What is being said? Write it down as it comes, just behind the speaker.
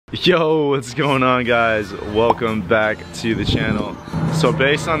Yo, what's going on, guys? Welcome back to the channel. So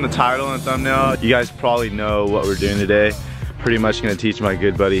based on the title and thumbnail, you guys probably know what we're doing today. Pretty much gonna teach my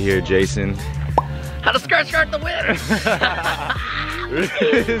good buddy here, Jason, how to skirt the whip.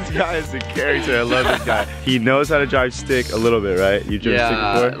 This guy is a character. I love this guy. He knows how to drive stick a little bit, right? You've driven stick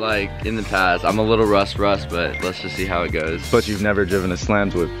before? Like in the past. I'm a little rust, but let's just see how it goes. But you've never driven a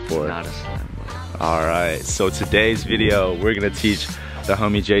slammed whip before? Not a slammed whip. All right, so today's video, we're gonna teach the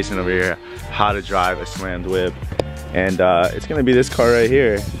homie Jason over here how to drive a slammed whip. And it's gonna be this car right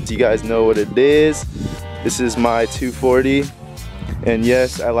here. Do you guys know what it is? This is my 240. And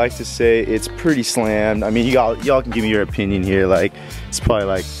yes, I like to say it's pretty slammed. I mean, y'all can give me your opinion here. Like, it's probably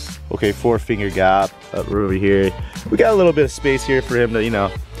like, okay, 4-finger gap over here. We got a little bit of space here for him to, you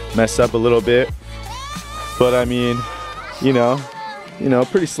know, mess up a little bit. But I mean, you know,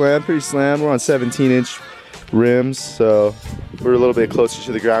 pretty slammed. We're on 17-inch rims, so we're a little bit closer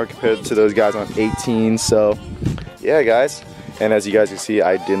to the ground compared to those guys on 18. So, yeah, guys. And as you guys can see,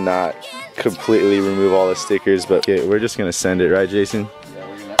 I did not completely remove all the stickers, but okay, we're just gonna send it, right, Jason? Yeah,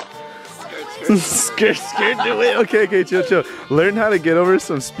 we're gonna scared do it. Okay, chill. Learn how to get over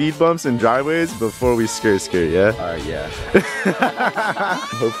some speed bumps and driveways before we skirt, yeah? Alright, yeah.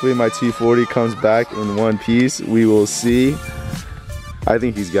 Hopefully my 240 comes back in one piece. We will see. I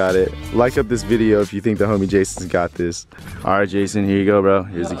think he's got it. Like up this video if you think the homie Jason's got this. Alright, Jason, here you go, bro.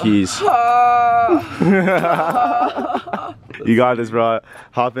 Here's the keys. You got this, bro.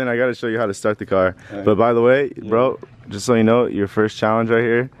 Hop in. I gotta show you how to start the car. Right. But by the way, bro, just so you know, your first challenge right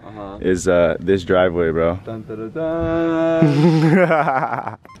here is this driveway, bro. Dun, dun, dun, dun.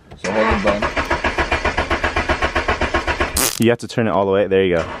 So hold the button. You have to turn it all the way. There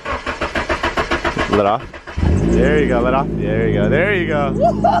you go. Let off. There you go. Let off. There you go. There you go.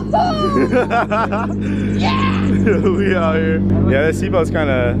 Yeah. We out here. Yeah, this seatbelt's kind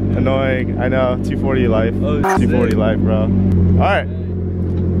of annoying. I know. 240 life. Oh, 240 life, bro. All right.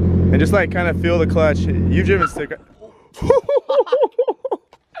 And just like kind of feel the clutch. You've driven stick.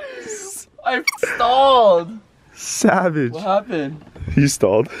 I stalled. Savage. What happened? You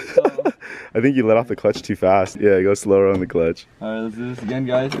stalled. Oh. I think you let off the clutch too fast. Yeah, go slower on the clutch. All right, let's do this again,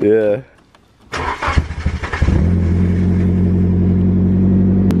 guys. Yeah.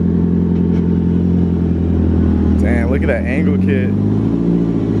 Look at that angle kit.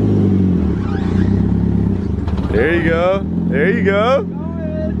 There you go. There you go.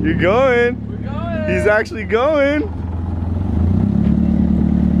 You're going. We're going. He's actually going.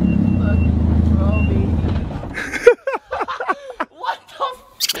 What the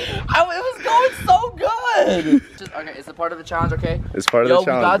it was going so good. Okay, it's a part of the challenge, okay? It's part of the challenge,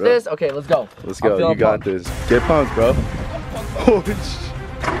 we got bro. this? Okay, let's go. Let's go. You got this. Get pumped, bro. Oh,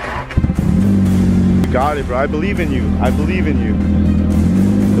 got it, bro. I believe in you. I believe in you.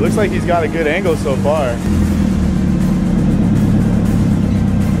 It looks like he's got a good angle so far.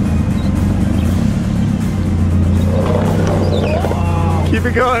 Keep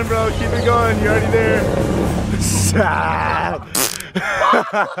it going, bro. Keep it going. You're already there. I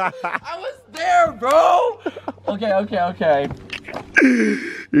was there, bro. Okay.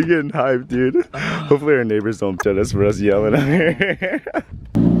 You're getting hyped, dude. Hopefully our neighbors don't judge us for us yelling out here.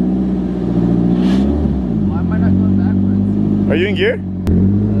 Are you in gear?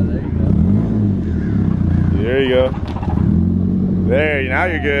 There you go. There, now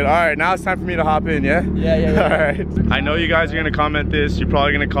you're good. All right, now it's time for me to hop in, yeah? Yeah. All right. I know you guys are gonna comment this. You're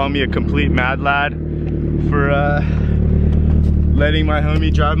probably gonna call me a complete mad lad for letting my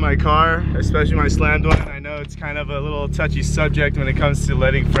homie drive my car, especially my slammed one. I know it's kind of a little touchy subject when it comes to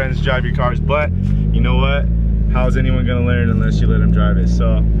letting friends drive your cars, but you know what? How's anyone gonna learn unless you let him drive it?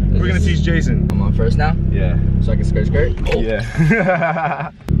 So we're gonna teach Jason. I'm on first now? Yeah. So I can skirt? Oh.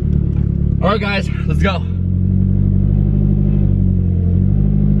 Yeah. All right, guys, let's go.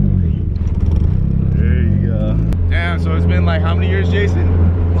 There you go. Damn, so it's been like how many years, Jason?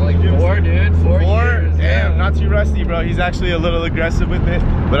 Like 4, dude. 4 years. Damn, not too rusty, bro. He's actually a little aggressive with it,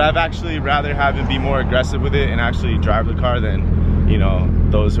 but I've actually rather have him be more aggressive with it and actually drive the car than, you know,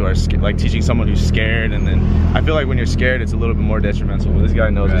 those who are like teaching someone who's scared. And then I feel like when you're scared, it's a little bit more detrimental. But this guy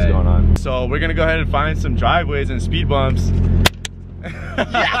knows what's going on. So we're gonna go ahead and find some driveways and speed bumps.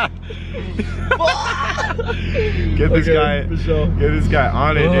 Yeah. Get this guy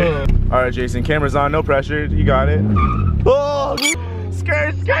on it, dude. All right, Jason, camera's on, no pressure. You got it. Oh,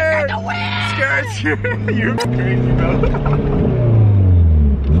 skirt. Skirt. You're crazy, bro.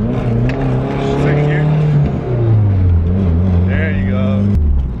 Second gear. There you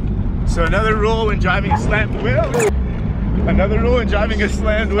go. So another rule when driving a slant wheel Another rule in driving a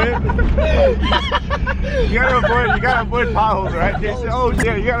slammed whip. you gotta avoid potholes, right, Jason? Oh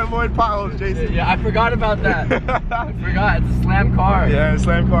yeah, you gotta avoid potholes, Jason. Yeah, I forgot about that. I forgot, it's a slam car. Yeah, it's a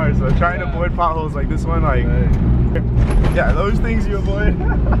slam car, so try and avoid potholes like this one, like, yeah, those things you avoid.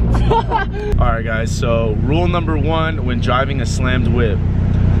 Alright guys, so rule number 1 when driving a slammed whip,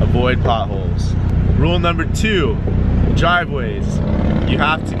 avoid potholes. Rule number 2, driveways. You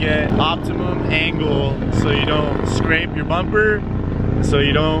have to get optimum angle so you don't scrape your bumper, so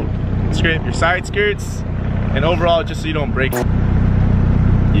you don't scrape your side skirts, and overall just so you don't break.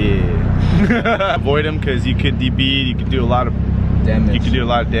 Yeah. Avoid them because you could DB, you could do a lot of damage. You could do a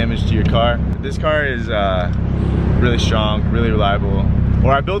lot of damage to your car. This car is really strong, really reliable.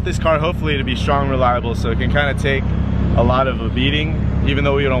 Or I built this car hopefully to be strong, reliable, so it can kind of take a lot of a beating, even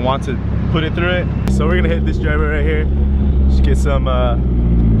though we don't want to put it through it. So we're gonna hit this driver right here. Just get some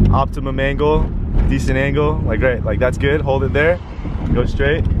optimum angle, decent angle, like that's good. Hold it there, go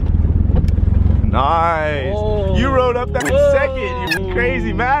straight. Nice. Whoa. You rode up that second, you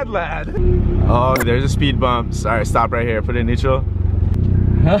crazy mad lad. Oh, there's a speed bump. All right, stop right here. Put it in neutral.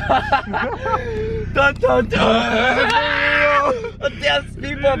 Dun, dun, dun. A damn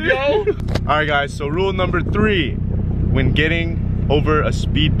speed bump, yo. All right, guys. So rule number 3, when getting over a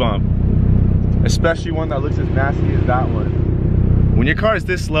speed bump, especially one that looks as nasty as that one, when your car is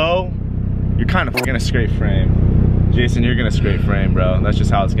this low, you're kind of gonna scrape frame. Jason, you're gonna scrape frame, bro. That's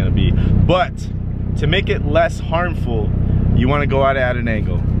just how it's gonna be. But to make it less harmful, you wanna go at it at an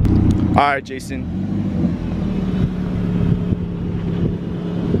angle. All right, Jason.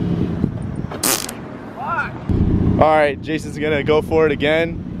 All right, Jason's gonna go for it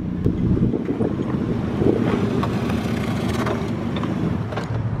again.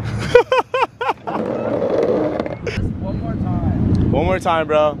 One more time. One more time,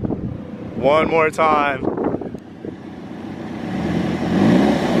 bro. One more time.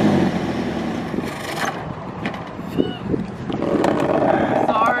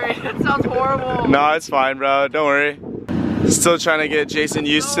 Sorry, it sounds horrible. No, it's fine, bro. Don't worry. Still trying to get Jason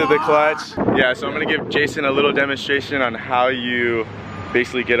used to the clutch. Yeah, so I'm gonna give Jason a little demonstration on how you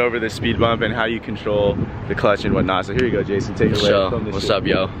basically get over the speed bump and how you control the clutch and whatnot. So here you go, Jason. Take it away. What's up,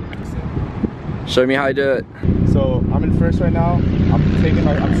 yo? Show me how I do it. So I'm in first right now.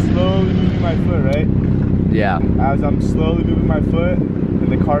 I'm slowly moving my foot, right? Yeah. As I'm slowly moving my foot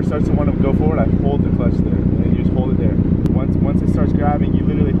and the car starts to want to go forward, I hold the clutch there. And then you just hold it there. Once it starts grabbing, you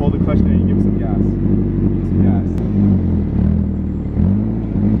literally hold the clutch there and you give it some gas. Give it some gas.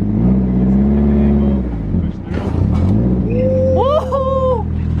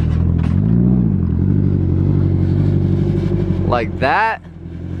 Like that?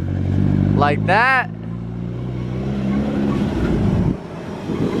 Like that?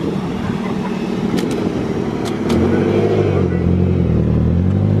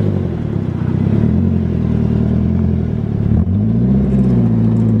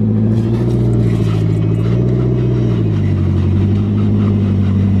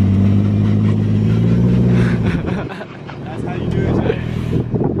 That's how you do it,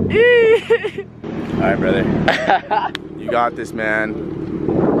 Jay. Alright, brother. You got this, man.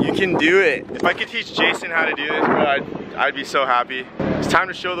 You can do it. If I could teach Jason how to do this, bro, I'd be so happy. It's time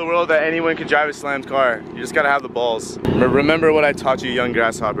to show the world that anyone can drive a slammed car. You just gotta have the balls. Remember what I taught you, young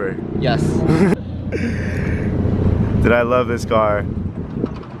grasshopper. Yes. Did I love this car?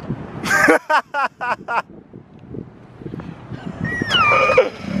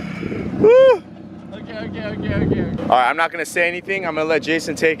 Woo. Okay. Alright, I'm not gonna say anything. I'm gonna let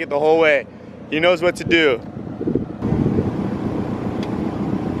Jason take it the whole way. He knows what to do.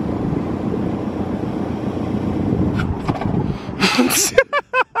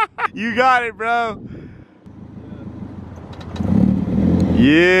 You got it, bro.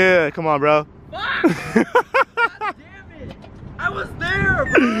 Yeah, come on, bro. God damn it. I was there,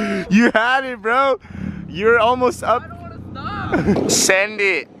 bro. You had it, bro. You're almost up. I don't want to stop. Send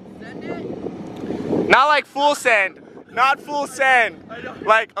it. Send it? Not like full send. Not full send.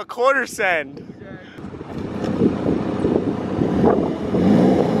 Like a quarter send.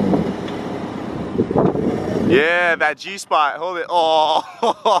 Yeah, that G spot. Hold it.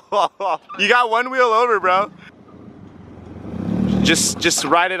 Oh, you got one wheel over, bro. Just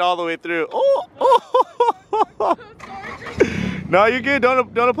ride it all the way through. Oh. No, you're good.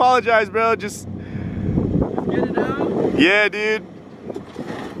 Don't apologize, bro. Just get it out. Yeah, dude.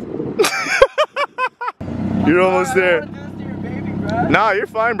 You're almost there. Nah, you're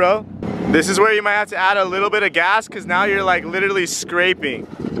fine, bro. This is where you might have to add a little bit of gas because now you're like literally scraping.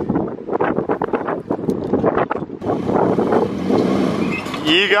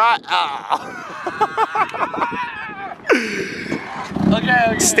 You got,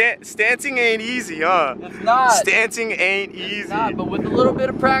 Okay. Stancing ain't easy, huh? It's not. Stancing ain't easy. It's not, but with a little bit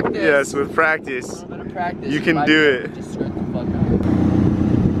of practice. Yes, with practice. A little bit of practice. You can do it. Just skirt the fuck out.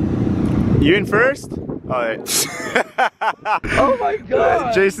 You in first? Alright. Oh my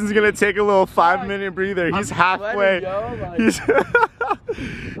god. Jason's gonna take a little 5-minute breather. He's halfway.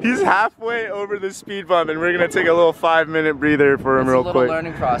 He's halfway over the speed bump, and we're gonna take a little 5-minute breather for him real quick. It's a little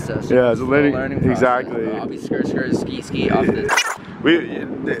learning process. Yeah, it's a learning process. Exactly. I'll be skirt, ski off this.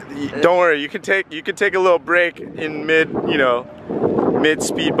 Don't worry. You can take a little break in mid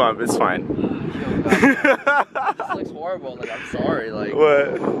speed bump. It's fine. This looks horrible. Like, I'm sorry. Like,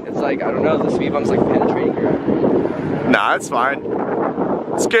 what? It's like, I don't know. The speed bump's like penetrating your. Nah, it's fine.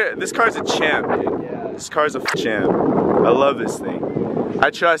 This car's a champ, dude. Yeah. This car's a champ. I love this thing. I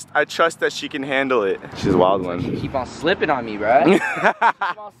trust that she can handle it. She's a wild one. She keep on slipping on me, bruh. Keep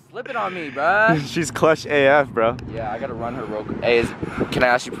on slipping on me, bruh. She's clutch AF, bro. Yeah, I gotta run her real quick. Hey, can I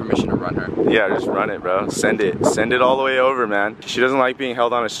ask you permission to run her? Yeah, just run it, bro. Send it all the way over, man. She doesn't like being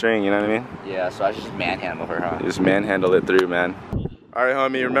held on a string, you know what I mean? Yeah, so I should just manhandle her, huh? Just manhandle it through, man. All right,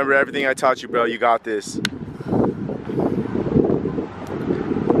 homie, remember everything I taught you, bro. You got this.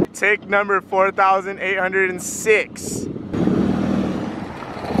 Take number 4,806.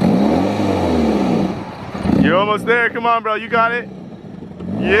 You're almost there. Come on, bro. You got it.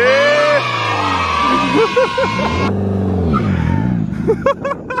 Yeah.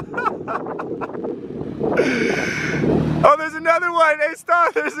 Oh, there's another one. Hey,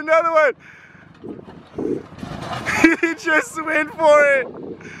 stop. There's another one. He just went for it.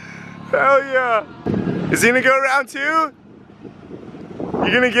 Hell yeah. Is he gonna go round 2? You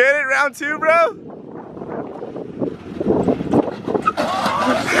gonna get it round 2, bro?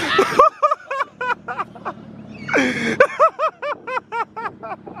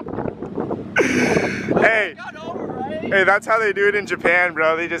 Hey, hey, that's how they do it in Japan,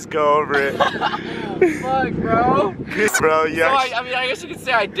 bro. They just go over it. Fuck, bro. Bro, yeah. So I mean, I guess you could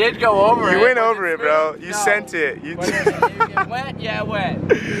say I did go over it. You went over it, bro. You sent it. You it went? Yeah, it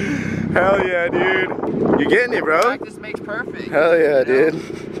went. Hell yeah, dude. You're getting it, bro. Practice makes perfect. Hell yeah, dude.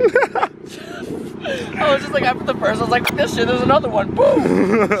 I was just like, after the first, I was like, this shit, there's another one. Boom.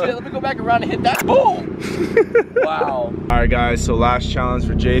 Shit, let me go back around and hit that. Boom. Wow. All right, guys. So last challenge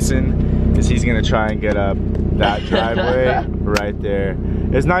for Jason is he's gonna try and get up that driveway right there.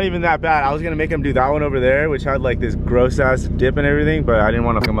 It's not even that bad. I was gonna make him do that one over there, which had like this gross ass dip and everything, but I didn't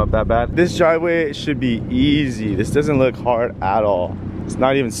want to come up that bad. This driveway should be easy. This doesn't look hard at all. It's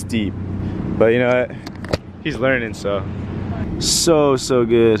not even steep, but you know what? He's learning, so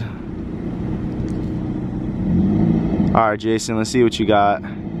good. All right, Jason, let's see what you got.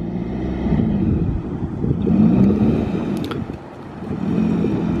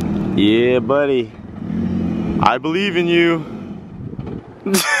 Yeah, buddy. I believe in you.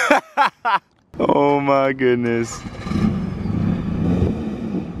 Oh my goodness.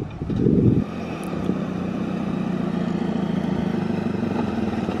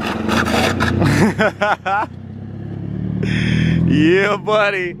 Yeah,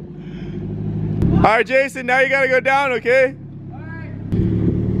 buddy. All right, Jason, now you gotta go down, okay? All right.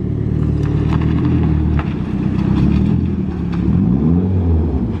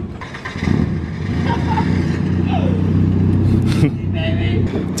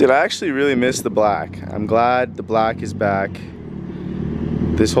 Dude, I actually really miss the black. I'm glad the black is back.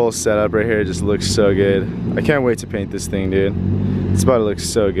 This whole setup right here just looks so good. I can't wait to paint this thing, dude. It's about to look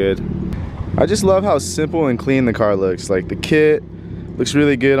so good. I just love how simple and clean the car looks. Like, the kit looks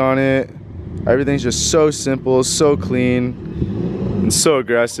really good on it. Everything's just so simple, so clean, and so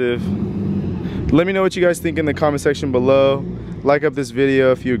aggressive. Let me know what you guys think in the comment section below. Like up this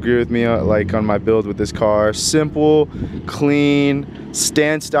video if you agree with me like on my build with this car. Simple, clean,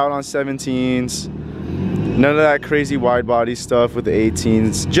 stanced out on 17s. None of that crazy wide body stuff with the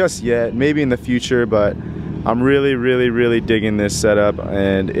 18s just yet. Maybe in the future, but I'm really digging this setup,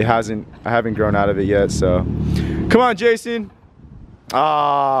 and I haven't grown out of it yet, so. Come on, Jason.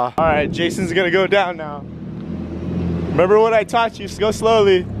 Ah, all right, Jason's gonna go down now. Remember what I taught you, go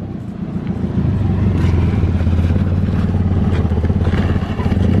slowly.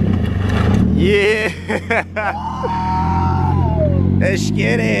 Yeah. Let's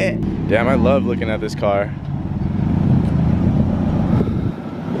get it. Damn, I love looking at this car.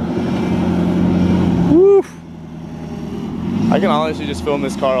 Woo. I can honestly just film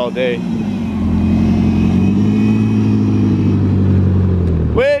this car all day.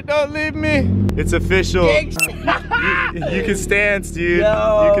 Wait, don't leave me. It's official. You can stance, dude.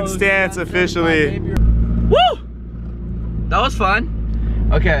 Yo, you can stance officially. Woo! That was fun.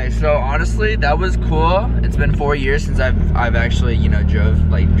 Okay, so honestly, that was cool. It's been 4 years since I've actually, you know,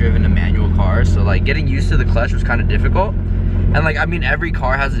 driven a manual car. So like getting used to the clutch was kind of difficult. And like, I mean, every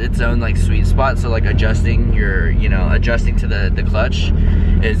car has its own like sweet spot. So like adjusting adjusting to the clutch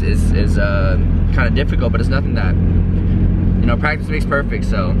is kind of difficult, but it's nothing that, you know, practice makes perfect.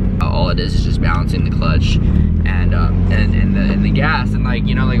 So all it is just balancing the clutch and the gas, and like,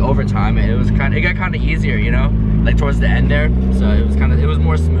 you know, like over time it got kind of easier, you know, like towards the end there. So it was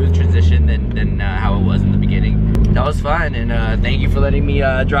more smooth transition than how it was in the beginning. That was fun, and thank you for letting me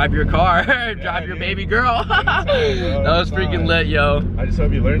drive your car, drive your baby girl. That was freaking lit, yo. I just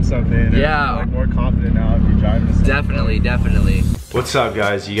hope you learned something. Yeah. And you're like more confident now if you're driving this. Definitely. What's up,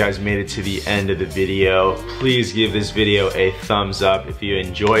 guys? You guys made it to the end of the video. Please give this video a thumbs up if you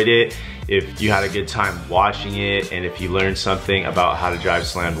enjoyed it, if you had a good time watching it, and if you learned something about how to drive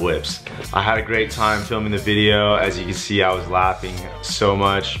slammed whips. I had a great time filming the video. As you can see, I was laughing so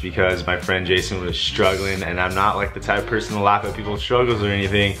much because my friend Jason was struggling, and I'm not like the type of person to laugh at people's struggles or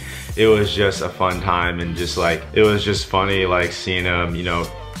anything. It was just a fun time, and just like, it was just funny like seeing him, you know,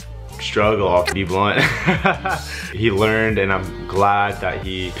 struggle, I'll be blunt. He learned, and I'm glad that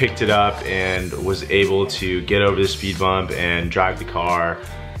he picked it up and was able to get over the speed bump and drive the car.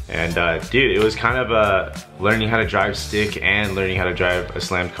 And dude, it was kind of a learning how to drive stick and learning how to drive a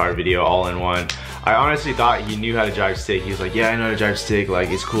slammed car video all in one. I honestly thought he knew how to drive stick. He was like, yeah, I know how to drive stick, like,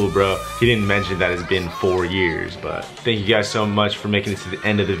 it's cool, bro. He didn't mention that it's been 4 years, but thank you guys so much for making it to the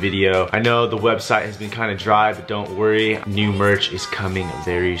end of the video. I know the website has been kind of dry, but don't worry, new merch is coming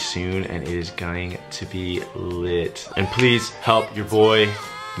very soon, and it is going to be lit. And please help your boy,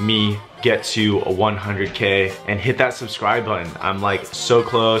 me, get to 100K and hit that subscribe button. I'm like so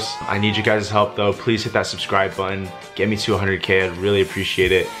close. I need you guys' help though. Please hit that subscribe button. Get me to 100K. I'd really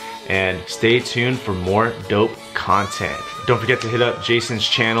appreciate it. And stay tuned for more dope content. Don't forget to hit up Jason's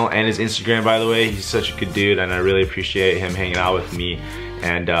channel and his Instagram, by the way. He's such a good dude, and I really appreciate him hanging out with me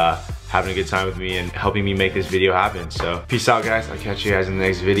and having a good time with me and helping me make this video happen. So peace out, guys. I'll catch you guys in the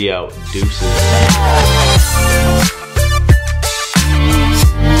next video. Deuces.